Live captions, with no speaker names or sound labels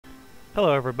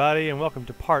Hello everybody and welcome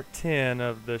to part 10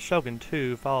 of the Shogun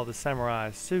 2 Follow the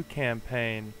Samurai Sue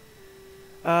campaign.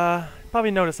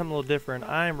 Probably noticed I'm a little different.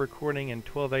 I am recording in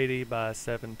 1280 by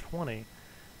 720.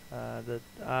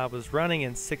 I was running in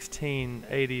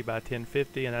 1680 by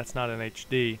 1050 and that's not an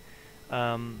HD.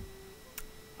 I'm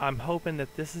hoping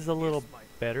that this is a little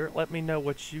better. Let me know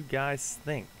what you guys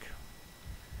think.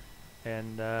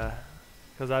 And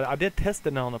because I did test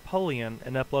it on Napoleon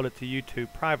and upload it to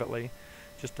YouTube privately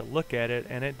just to look at it,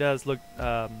 and it does look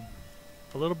a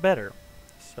little better.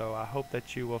 So I hope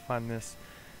that you will find this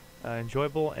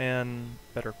enjoyable and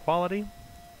better quality.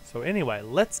 So anyway,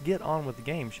 let's get on with the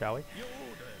game, shall we?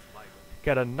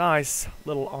 Got a nice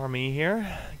little army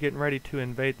here, getting ready to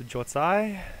invade the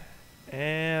Jotsai.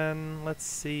 And let's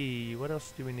see, what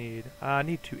else do we need? I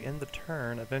need to end the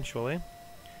turn eventually.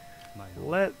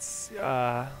 Let's,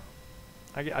 I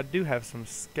do have some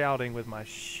scouting with my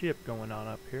ship going on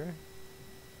up here.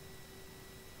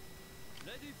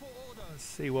 Let's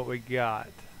see what we got.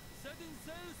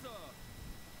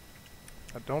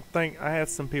 I don't think, I had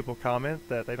some people comment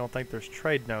that they don't think there's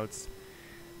trade notes.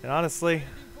 And honestly,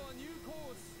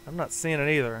 I'm not seeing it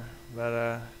either.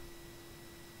 But,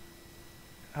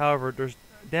 however, there's,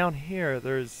 down here,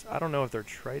 there's, I don't know if they're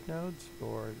trade nodes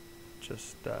or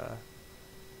just that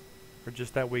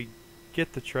we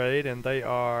get the trade and they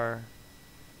are,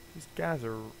 these guys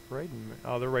are raiding,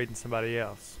 oh, they're raiding somebody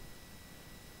else.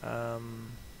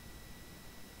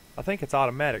 I think it's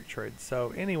automatic trade.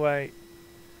 So anyway,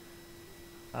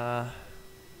 I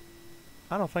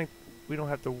don't think we don't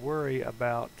have to worry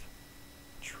about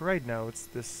trade notes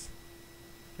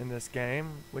in this game,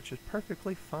 which is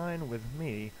perfectly fine with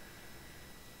me.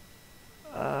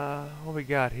 What we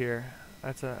got here?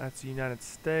 That's the United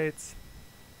States.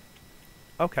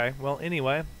 Okay, well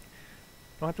anyway,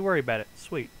 don't have to worry about it.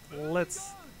 Sweet.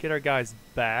 Let's get our guys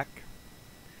back.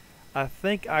 I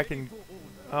think I can.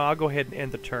 I'll go ahead and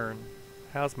end the turn.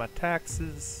 How's my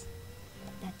taxes?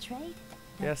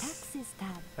 Yes.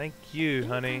 Thank you,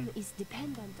 honey.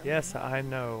 Yes, I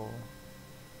know.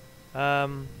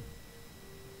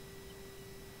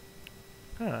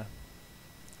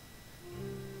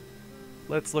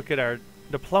 Let's look at our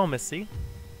diplomacy.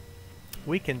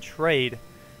 We can trade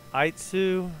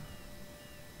Aitsu.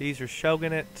 These are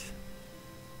shogunate.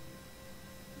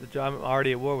 I'm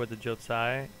already at war with the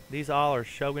Jotsai. These all are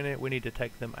shogunate. We need to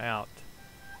take them out.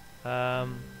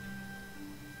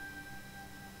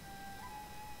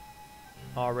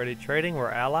 Already trading.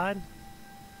 We're allied.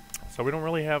 So we don't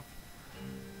really have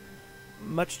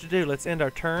much to do. Let's end our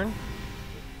turn.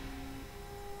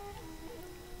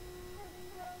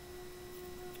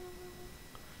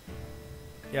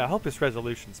 Yeah, I hope this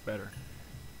resolution's better.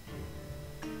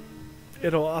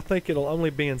 I think it'll only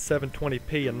be in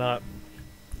 720p and not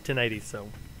 1080, so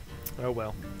oh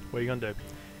well. What are you gonna do?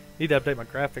 Need to update my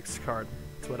graphics card.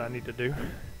 That's what I need to do.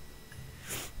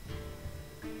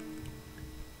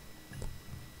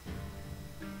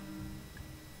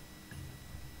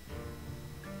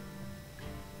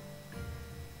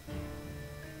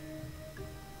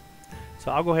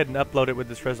 So I'll go ahead and upload it with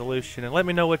this resolution and let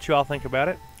me know what you all think about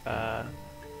it.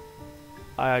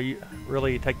 I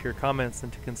really take your comments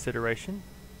into consideration.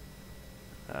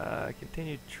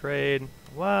 Continue trade.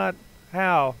 What?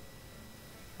 How?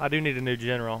 I do need a new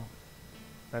general.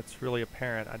 That's really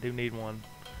apparent. I do need one.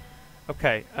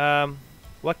 Okay.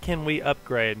 What can we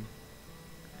upgrade?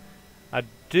 I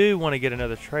do want to get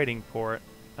another trading port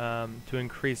to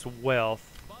increase wealth.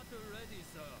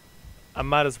 I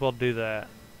might as well do that.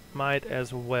 Might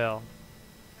as well.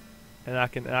 And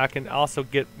I can also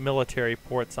get military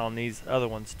ports on these other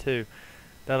ones too.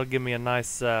 That'll give me a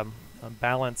nice a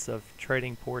balance of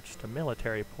trading ports to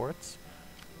military ports.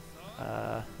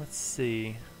 Let's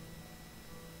see.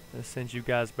 Let's send you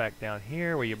guys back down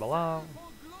here where you belong.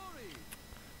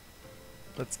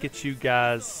 Let's get you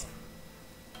guys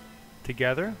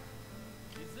together.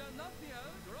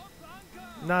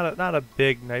 Not a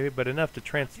big navy, but enough to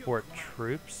transport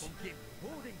troops.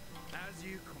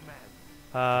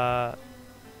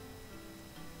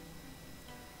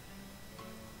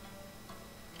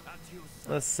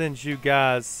 Let's send you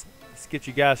guys. Let's get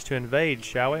you guys to invade,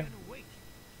 shall we?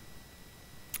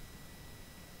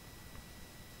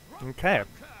 Okay.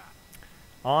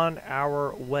 On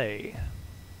our way.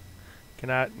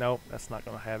 Nope, that's not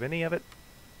going to have any of it.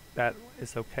 That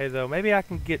is okay though. Maybe I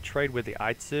can get trade with the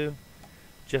Aitsu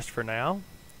just for now.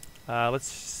 Let's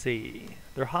see.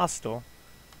 They're hostile.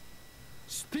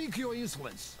 Speak your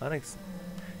insolence. I think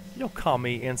you don't call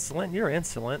me insolent. You're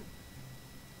insolent.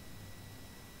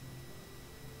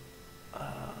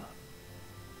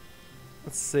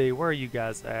 Let's see. Where are you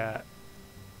guys at?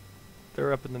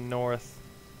 They're up in the north.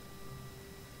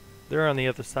 They're on the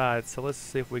other side, so let's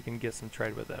see if we can get some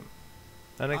trade with them.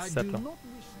 Unacceptable.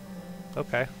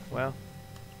 Okay, well.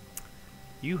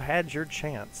 You had your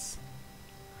chance.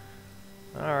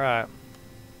 Alright.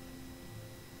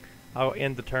 I'll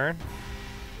end the turn.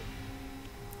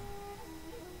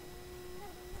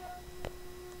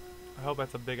 I hope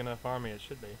that's a big enough army. It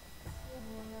should be.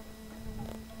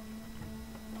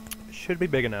 It should be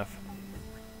big enough.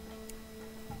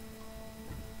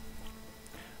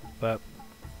 But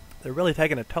they're really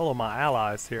taking a toll on my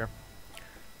allies here.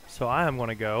 So I am going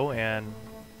to go and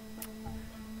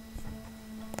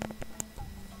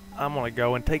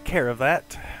take care of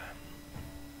that.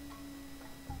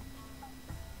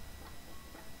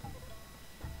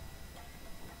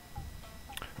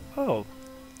 Oh,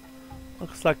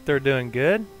 looks like they're doing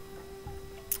good.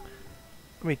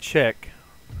 Let me check.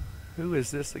 Who is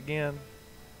this again?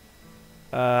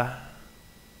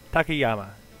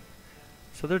 Takayama.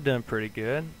 So they're doing pretty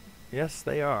good. Yes,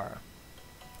 they are.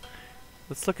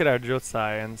 Let's look at our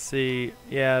Josai and see.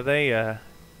 Yeah, they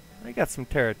got some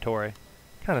territory.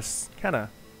 Kind of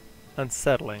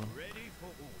unsettling.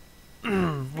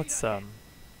 Let's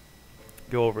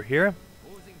go over here.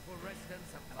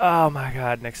 Oh my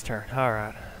God! Next turn. All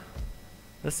right.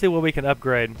 Let's see what we can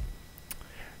upgrade.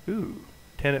 Ooh,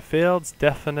 tenant fields,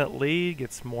 definite lead,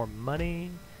 gets more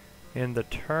money in the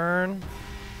turn.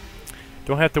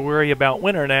 Don't have to worry about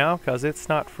winter now because it's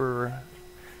not for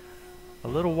a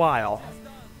little while.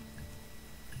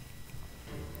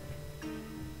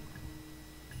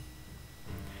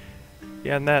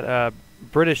 Yeah, and that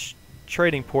British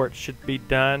trading port should be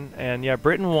done. And yeah,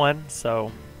 Britain won,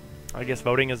 so I guess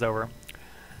voting is over.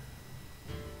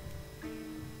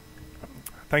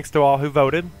 Thanks to all who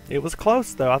voted. It was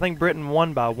close, though. I think Britain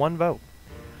won by 1 vote.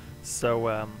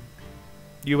 So,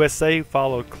 USA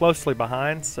followed closely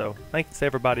behind, so thanks to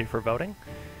everybody for voting.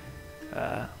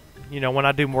 You know, when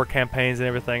I do more campaigns and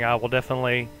everything, I will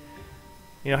definitely,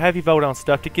 you know, have you vote on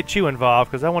stuff to get you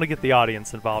involved, because I want to get the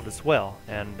audience involved as well.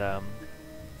 And,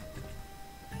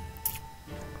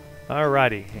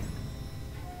 alrighty.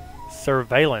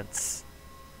 Surveillance.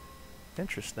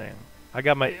 Interesting. I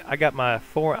got my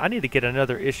foreign. I need to get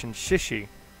another Ishin Shishi,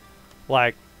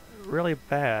 like really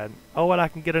bad. Oh, and I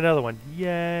can get another one.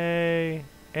 Yay!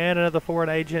 And another foreign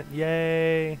agent.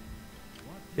 Yay!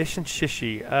 Ishin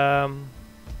Shishi.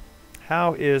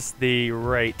 How is the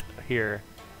rate here?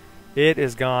 It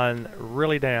has gone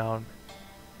really down.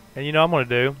 And you know what I'm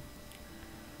gonna do?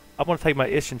 I'm gonna take my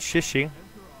Ishin Shishi.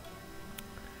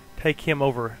 Take him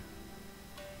over.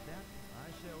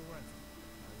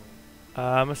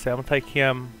 Let's see, I'm gonna take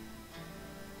him.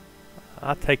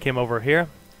 I'll take him over here.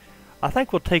 I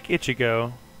think we'll take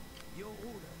Ichigo.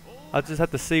 I'll just have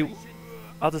to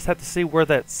see where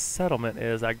that settlement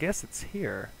is. I guess it's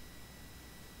here.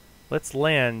 Let's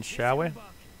land, shall we?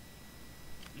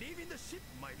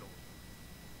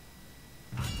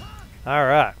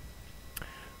 Alright.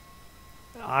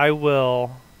 I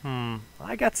will.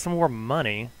 I got some more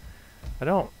money. I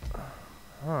don't.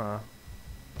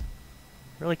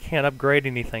 Really can't upgrade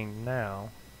anything now.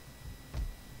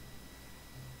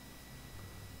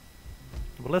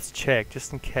 But let's check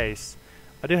just in case.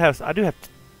 I do have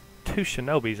 2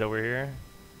 shinobis over here.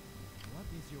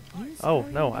 Oh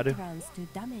no, I do.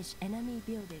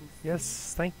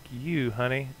 Yes, thank you,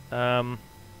 honey. I'll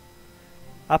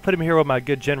put him here where my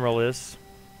good general is.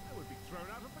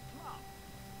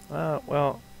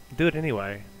 Well, do it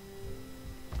anyway.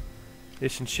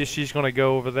 Ishin Shishi's gonna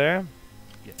go over there.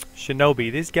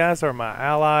 Shinobi, these guys are my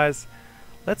allies.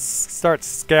 Let's start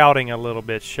scouting a little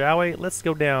bit, shall we? Let's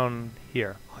go down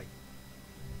here.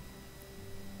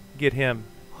 Get him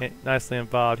nicely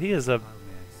involved. He's a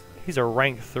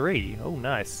rank 3. Oh,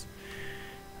 nice.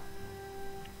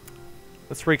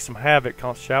 Let's wreak some havoc,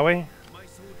 shall we?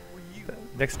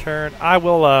 Next turn, I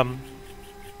will. I'm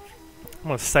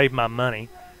gonna save my money.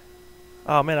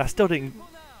 Oh man, I still didn't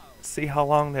see how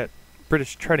long that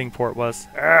British trading port was.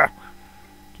 Ah!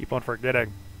 Keep on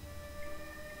forgetting.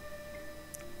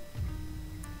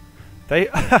 They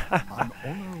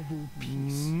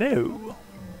no.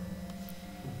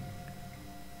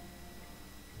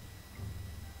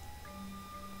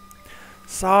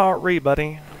 Sorry,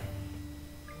 buddy.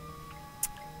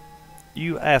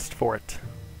 You asked for it.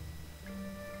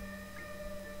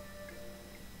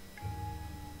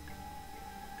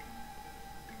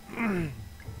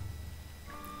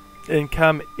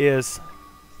 Income is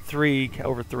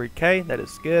over 3K. That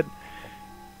is good.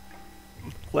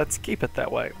 Let's keep it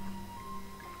that way.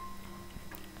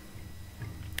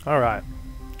 Alright.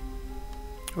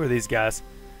 Who are these guys?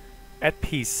 At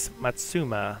peace,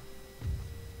 Matsuma.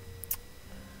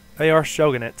 They are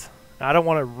shogunate. I don't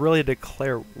want to really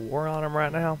declare war on them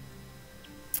right now.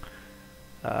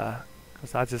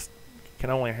 Because I just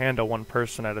can only handle one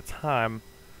person at a time.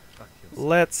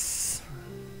 Let's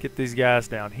get these guys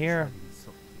down here.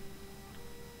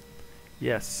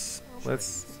 Yes,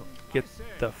 let's get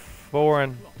the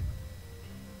foreign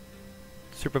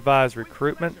supervised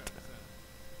recruitment.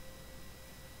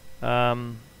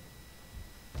 Oh,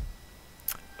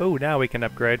 now we can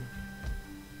upgrade.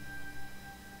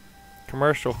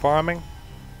 Commercial farming.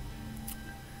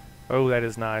 Oh, that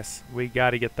is nice. We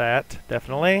got to get that,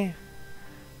 definitely.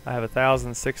 I have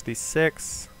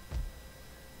 1,066.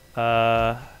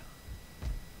 I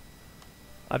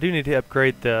do need to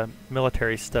upgrade the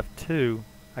military stuff too.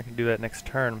 I can do that next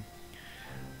turn.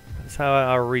 That's how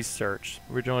I'll research.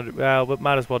 We're going to, well, we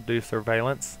might as well do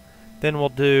surveillance. Then we'll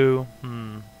do,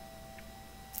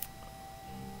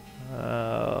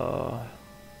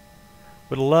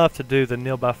 would love to do the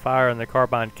kneel by fire and the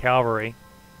carbine cavalry.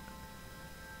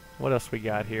 What else we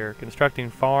got here? Constructing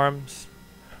farms.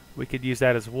 We could use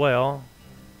that as well.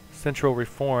 Central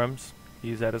reforms.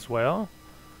 Use that as well.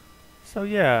 So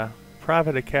yeah,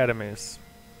 private academies.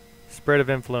 Spread of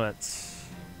influence.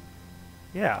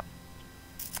 Yeah.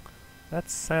 That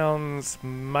sounds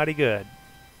mighty good.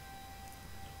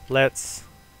 Let's...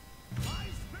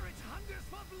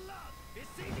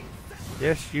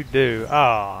 Yes, you do.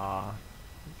 Ah,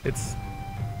 it's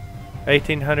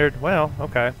 1800. Well,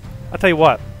 okay. I'll tell you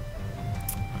what.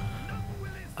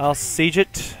 I'll siege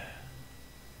it.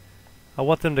 I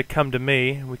want them to come to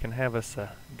me. We can have us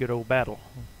a good old battle.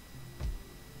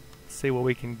 See what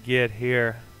we can get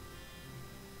here.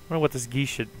 I wonder what this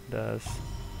geisha does.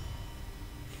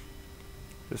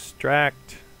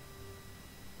 Distract,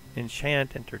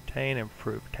 enchant, entertain,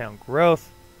 improve town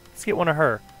growth. Let's get one of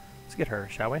her. Let's get her,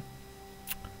 shall we?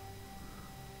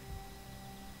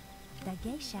 The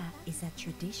geisha is a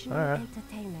traditional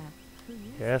entertainer.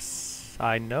 Yes,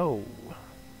 I know.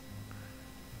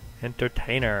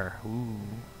 Entertainer. Ooh.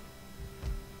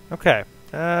 Okay.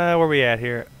 Where we at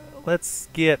here? Let's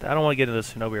get... I don't want to get into the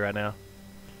shinobi right now.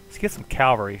 Let's get some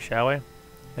cavalry, shall we?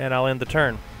 And I'll end the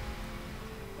turn.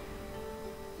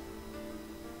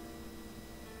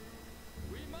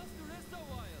 We must rest a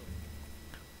while.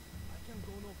 I can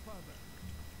go no further.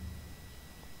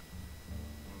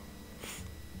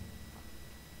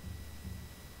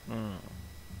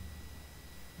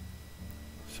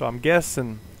 So I'm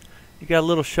guessing you got a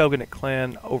little shogunate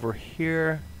clan over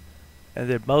here, and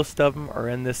then most of them are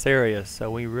in this area.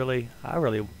 So I really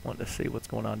want to see what's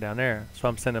going on down there. So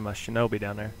I'm sending my shinobi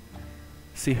down there.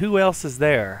 See who else is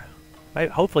there.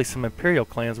 Hopefully some imperial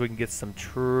clans. We can get some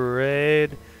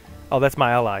trade. Oh, that's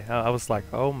my ally. I was like,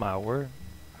 oh my word.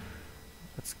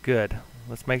 That's good.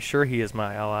 Let's make sure he is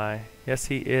my ally. Yes,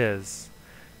 he is.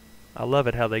 I love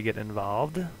it how they get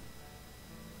involved.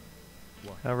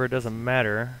 However, it doesn't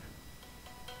matter.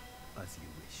 As you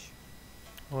wish.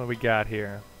 What do we got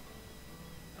here?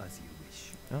 As you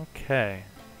wish. Okay.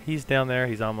 He's down there.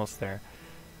 He's almost there.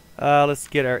 Let's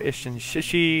get our Ishin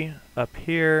Shishi up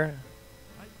here.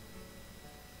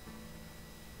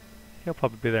 He'll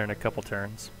probably be there in a couple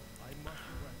turns.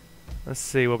 Let's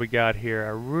see what we got here. I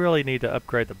really need to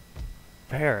upgrade the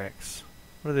barracks.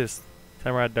 What is this?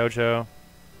 Samurai Dojo.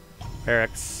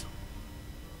 Barracks.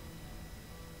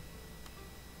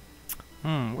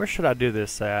 Where should I do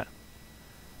this at?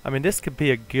 I mean, this could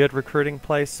be a good recruiting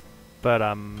place, but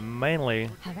I'm mainly...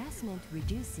 Harassment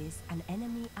reduces an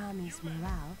enemy army's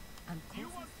morale and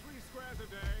causes...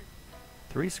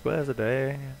 3 squares a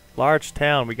day. Large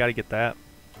town, we gotta get that.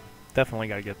 Definitely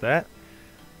gotta get that.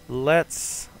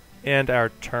 Let's end our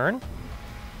turn.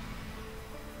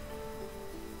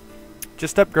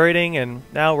 Just upgrading, and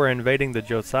now we're invading the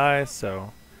Josai,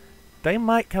 so... They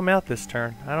might come out this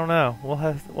turn. I don't know. We'll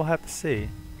have to see.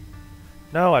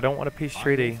 No, I don't want a peace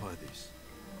treaty.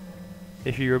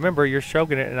 If you remember, you're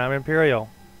shogunate and I'm imperial.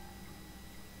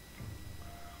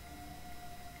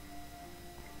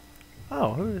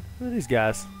 Oh, who are these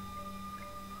guys?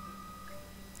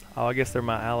 Oh, I guess they're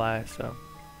my allies, so...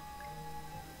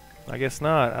 I guess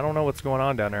not. I don't know what's going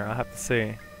on down there. I'll have to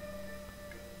see.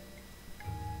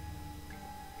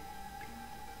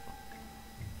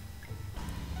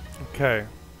 Okay.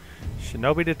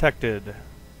 Shinobi detected.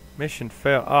 Mission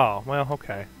failed. Oh, well,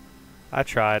 okay. I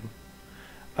tried.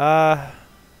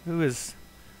 Who is...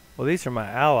 Well, these are my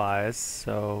allies,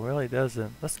 so really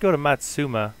doesn't... Let's go to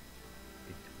Matsuma.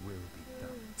 It will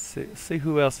be done. See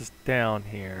who else is down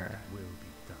here. Will be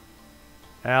done.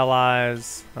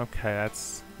 Allies. Okay,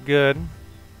 that's good.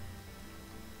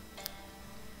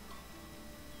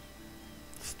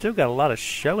 Still got a lot of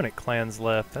shogunate clans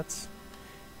left. That's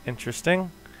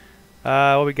interesting.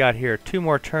 What we got here? 2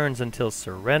 more turns until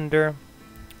surrender.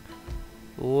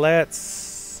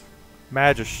 Let's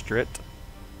magistrate.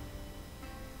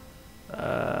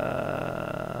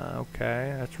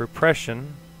 Okay, that's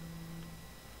repression.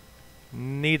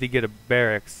 Need to get a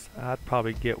barracks. I'd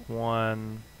probably get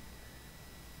one.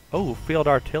 Oh, field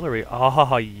artillery.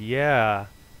 Oh, yeah.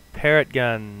 Parrot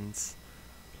guns.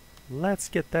 Let's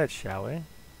get that, shall we?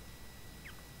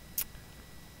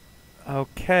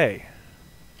 Okay.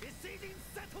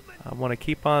 I want to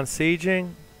keep on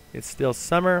sieging. It's still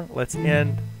summer. Let's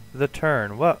end the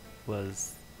turn. What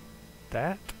was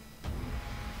that?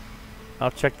 I'll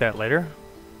check that later.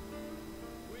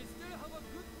 We still have a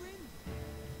good wind.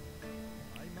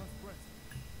 I must rest.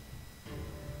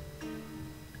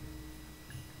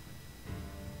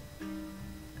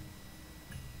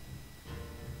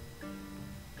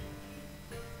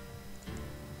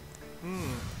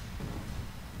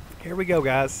 Here we go,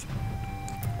 guys.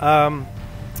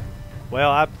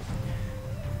 Well,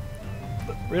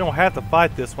 we don't have to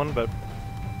fight this one, but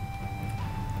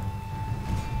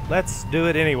let's do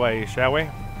it anyway, shall we?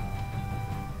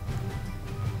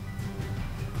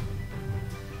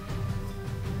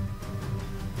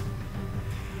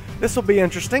 This will be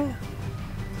interesting.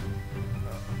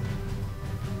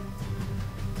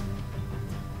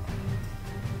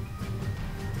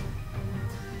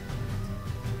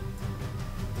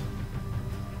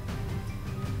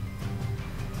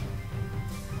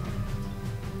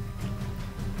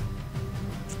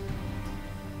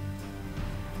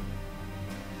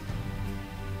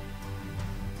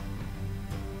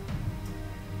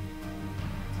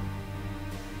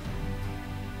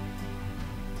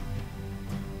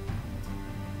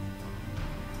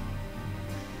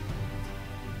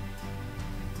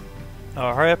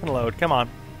 Oh, hurry up and load. Come on.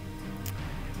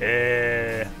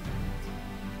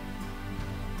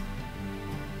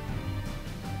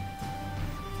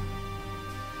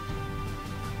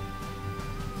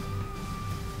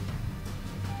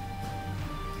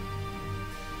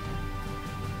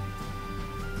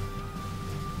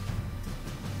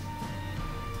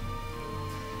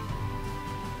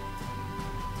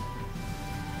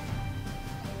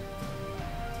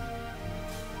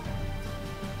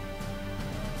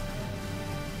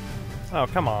 Oh,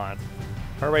 come on.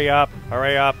 Hurry up,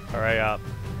 hurry up, hurry up.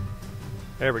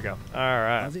 There we go.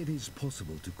 Alright. As it is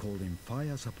possible to call in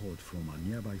fire support from a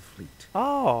nearby fleet,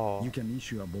 Oh. you can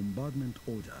issue a bombardment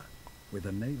order with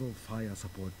a naval fire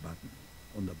support button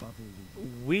on the battle.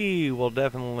 We will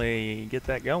definitely get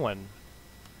that going.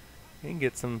 You can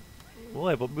get some...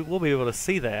 We'll be able to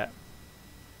see that.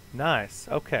 Nice.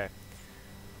 Okay.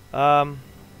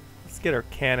 Let's get our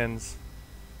cannons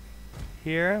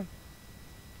here.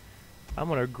 I'm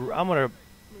gonna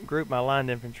group my line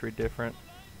infantry different.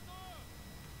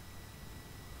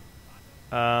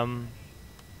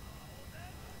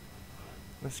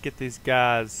 Let's get these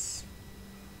guys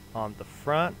on the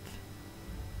front.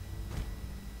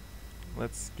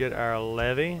 Let's get our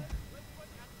levy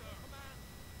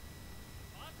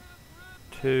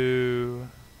to...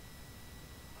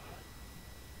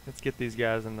 Let's get these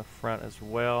guys in the front as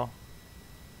well.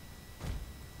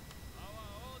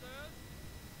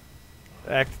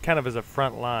 Act kind of as a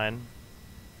front line.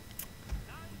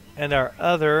 And our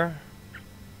other...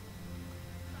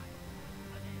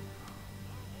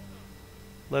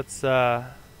 Let's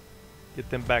get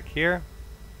them back here.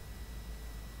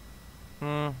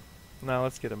 No,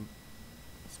 let's get them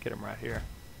right here.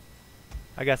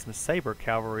 I got some saber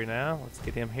cavalry now. Let's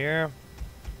get him here.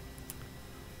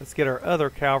 Let's get our other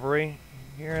cavalry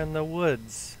here in the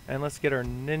woods. And let's get our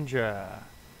ninja.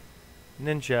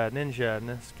 Ninja.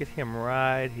 Let's get him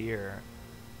right here.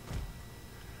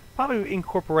 Probably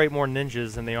incorporate more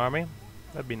ninjas in the army.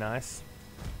 That'd be nice.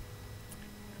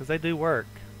 Because they do work.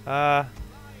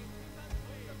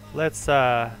 Let's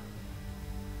get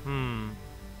them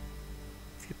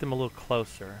a little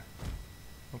closer.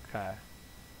 Okay.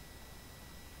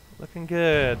 Looking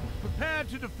good. Prepare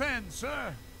to defend,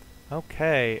 sir.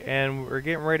 Okay, and we're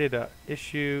getting ready to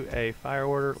issue a fire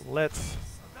order. Let's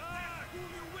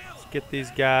get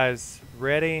these guys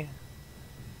ready.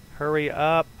 Hurry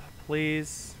up,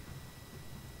 please.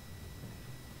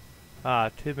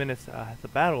 2 minutes. The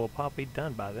battle will probably be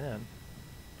done by then.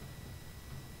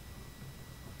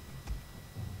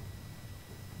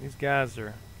 These guys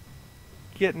are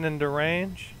getting into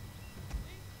range.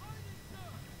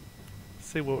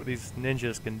 See what these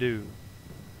ninjas can do.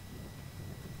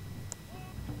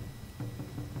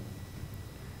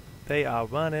 They are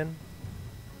running.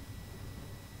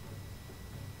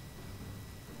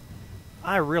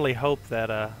 I really hope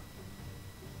that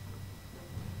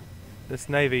this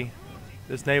Navy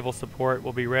This naval support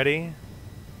will be ready.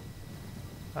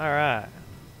 Alright.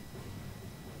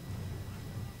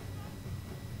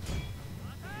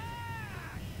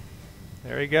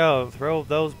 There we go. Throw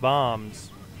those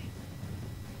bombs.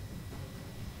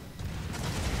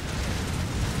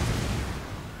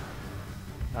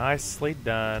 Nicely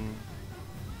done.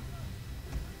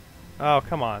 Oh,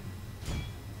 come on.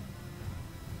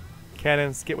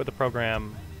 Cannons, get with the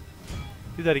program.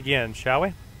 Do that again, shall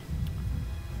we?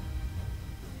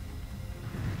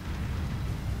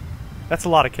 That's a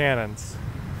lot of cannons.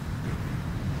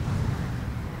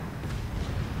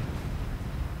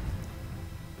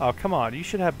 Oh, come on. You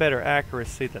should have better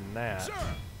accuracy than that. Sir,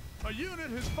 a unit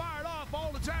has fired off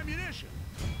all its ammunition.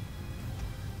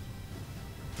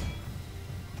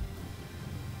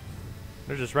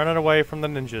 They're just running away from the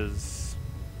ninjas.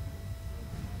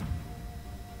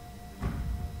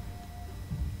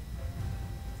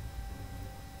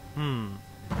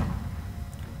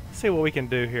 Let's see what we can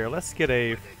do here. Let's get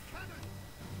a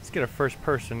first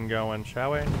person going,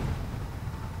 shall we?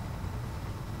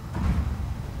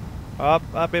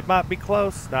 Up, it might be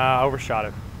close. Nah, I overshot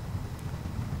it.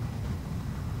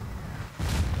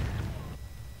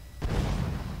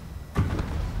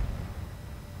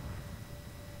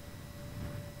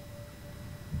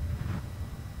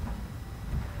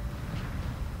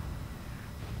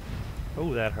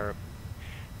 Ooh, that hurt.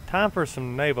 Time for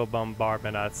some naval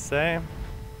bombardment, I'd say.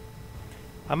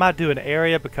 I might do an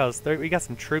area because we got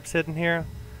some troops hidden here.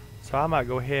 So I might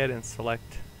go ahead and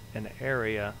select an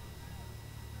area.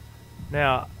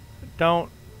 Now,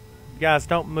 guys,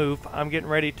 don't move. I'm getting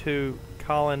ready to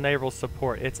call in naval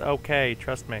support. It's okay,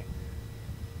 trust me.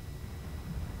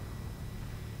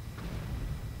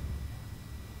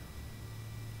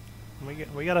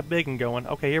 We got a big one going.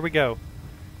 Okay, here we go.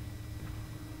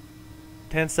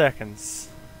 10 seconds.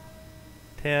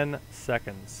 10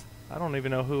 seconds. I don't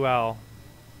even know who I'll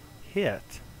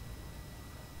hit.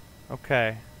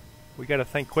 Okay. We gotta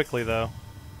think quickly though.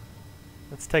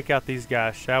 Let's take out these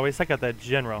guys, shall we? Let's take out that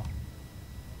general.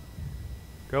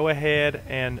 Go ahead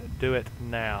and do it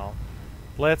now.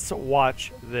 Let's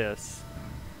watch this.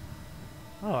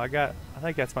 Oh, I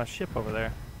think that's my ship over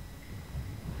there.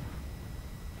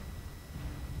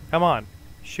 Come on.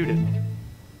 Shoot it.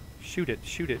 Shoot it,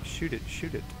 shoot it, shoot it,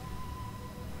 shoot it.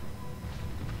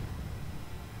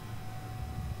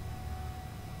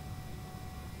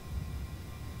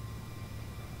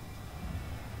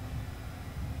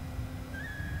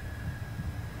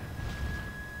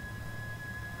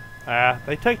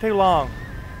 They take too long.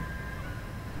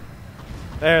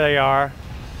 There they are.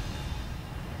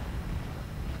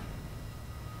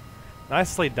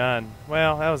 Nicely done.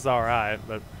 Well, that was alright,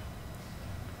 but...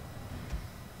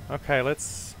 Okay,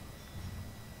 let's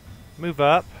move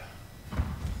up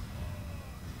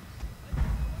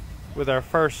with our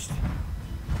first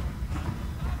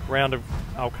round of...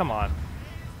 Oh, come on.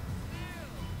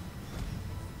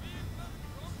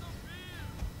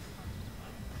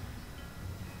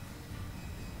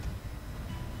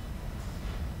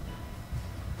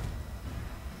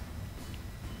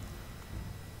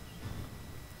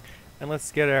 And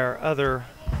let's get our other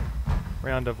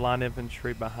round of line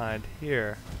infantry behind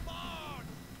here.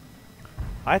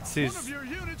 One of your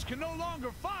units can no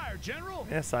longer fire, General.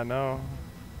 Yes, I know.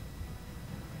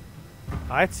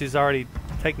 Aitsu's already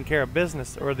taking care of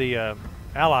business, or the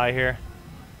ally here,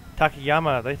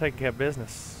 Takayama. They taking care of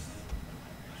business.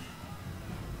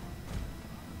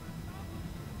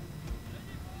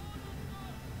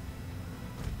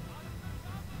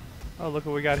 Oh, look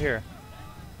what we got here.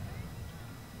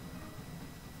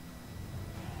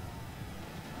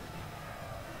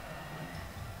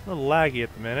 A little laggy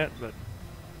at the minute, but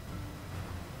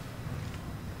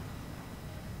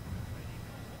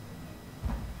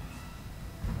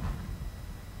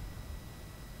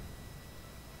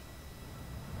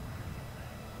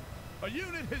a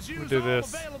unit has used do all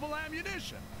this. available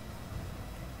ammunition.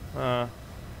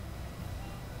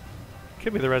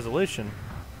 Could be the resolution.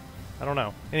 I don't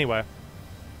know. Anyway.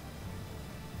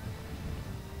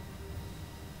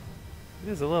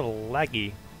 It is a little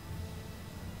laggy.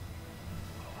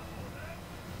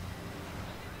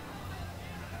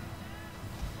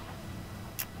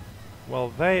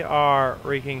 Well, they are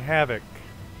wreaking havoc.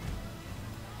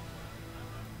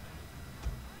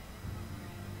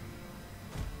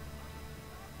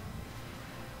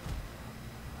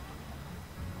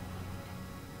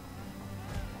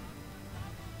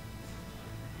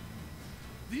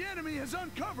 The enemy has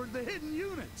uncovered the hidden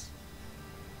units.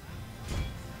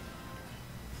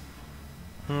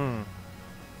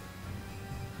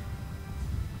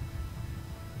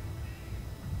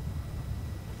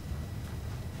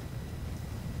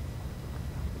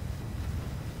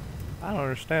 I don't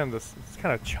understand this. It's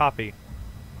kind of choppy.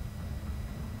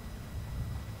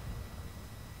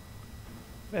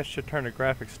 Maybe I should turn the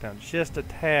graphics down just a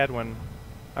tad when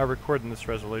I record in this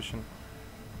resolution.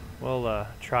 We'll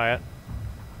try it.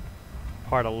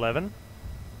 Part 11.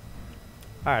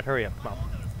 Alright, hurry up. Come on.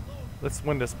 Let's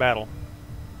win this battle.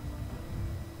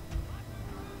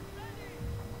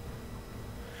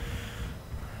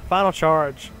 Final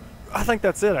charge. I think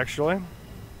that's it, actually.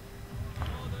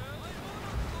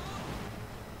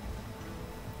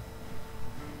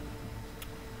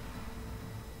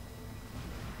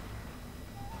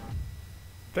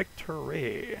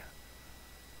 Victory.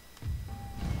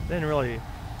 Didn't really...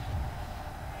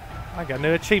 I got a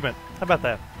new achievement. How about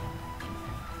that?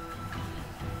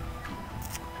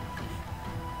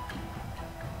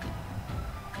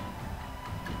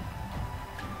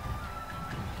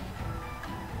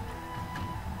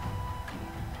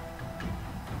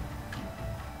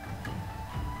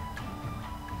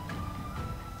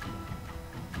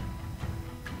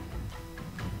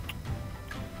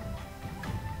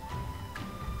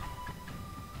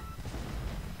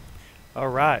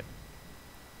 Alright.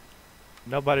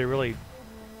 Nobody really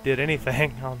did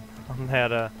anything on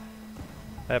that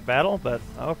battle, but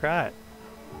alright.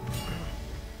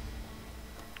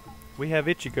 We have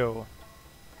Ichigo.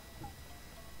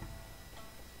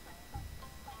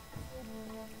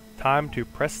 Time to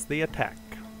press the attack.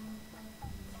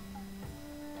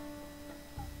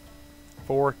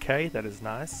 4K, that is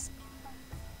nice.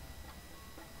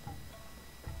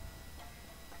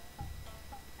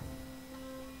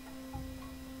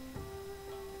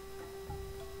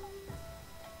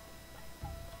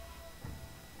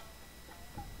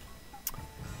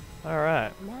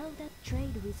 Alright. Now that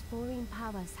trade with foreign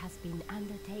powers has been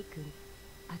undertaken,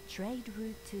 a trade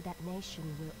route to that nation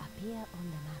will appear on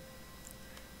the map.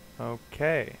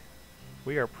 Okay.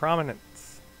 We are prominent.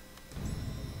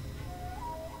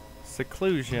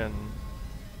 Seclusion.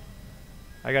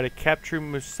 I gotta capture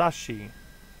Musashi.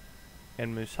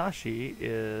 And Musashi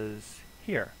is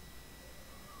here.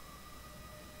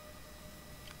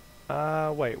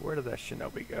 Wait, where did that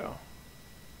shinobi go?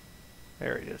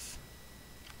 There he is.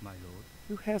 My lord,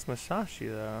 Who has Musashi,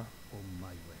 though? on my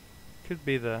way. Could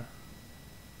be the...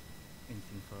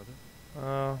 Anything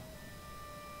further?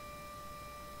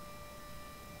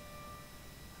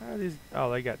 How are these...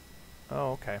 Oh, they got...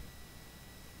 Oh, okay.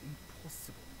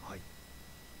 Impossible.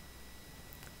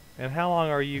 And how long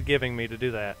are you giving me to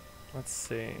do that? Let's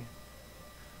see.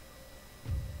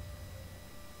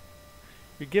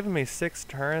 You're giving me 6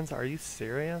 turns? Are you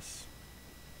serious?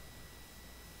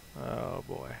 Oh,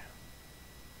 boy.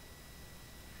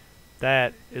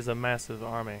 That is a massive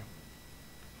army.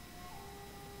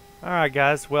 Alright,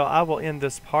 guys. Well, I will end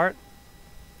this part.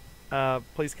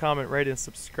 Please comment, rate, and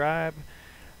subscribe.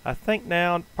 I think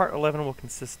now part 11 will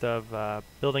consist of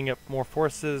building up more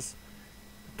forces,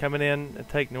 coming in and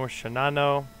take North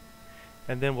Shinano,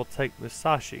 and then we'll take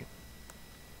Musashi.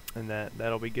 And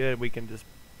that'll be good. We can just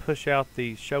push out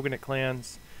the shogunate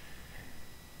clans.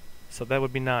 So that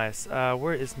would be nice.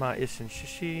 Where is my Isshin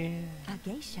Shishi? A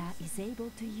geisha is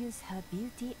able to use her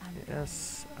beauty and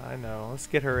Yes, I know. Let's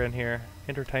get her in here.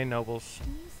 Entertain nobles.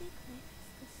 music lifts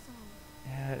the soul.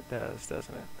 Yeah, it does,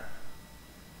 doesn't it?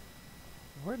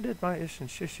 Where did my Isshin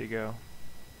Shishi go?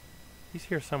 He's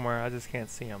here somewhere. I just can't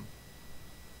see him.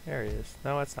 There he is.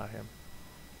 No, that's not him.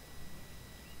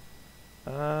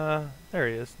 There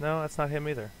he is. No, that's not him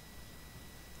either.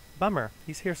 Bummer.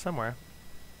 He's here somewhere.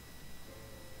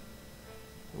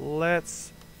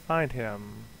 Let's find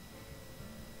him.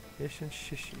 Isshin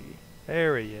Shishi.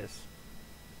 There he is.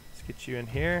 Let's get you in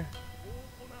here.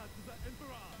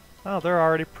 Oh, they're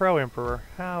already pro-emperor.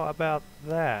 How about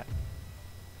that?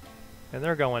 And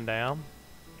they're going down.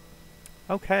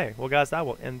 Okay, well guys, I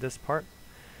will end this part.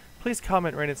 Please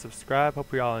comment, rate, and subscribe.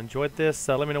 Hope you all enjoyed this.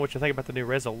 Let me know what you think about the new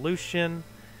resolution.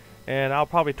 And I'll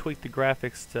probably tweak the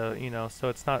graphics to, you know, so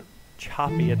it's not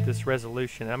choppy at this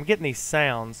resolution. And I'm getting these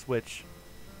sounds, which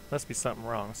must be something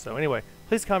wrong. So anyway,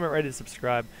 please comment, rate, and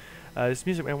subscribe. This is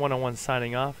Music Man 101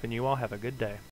 signing off, and you all have a good day.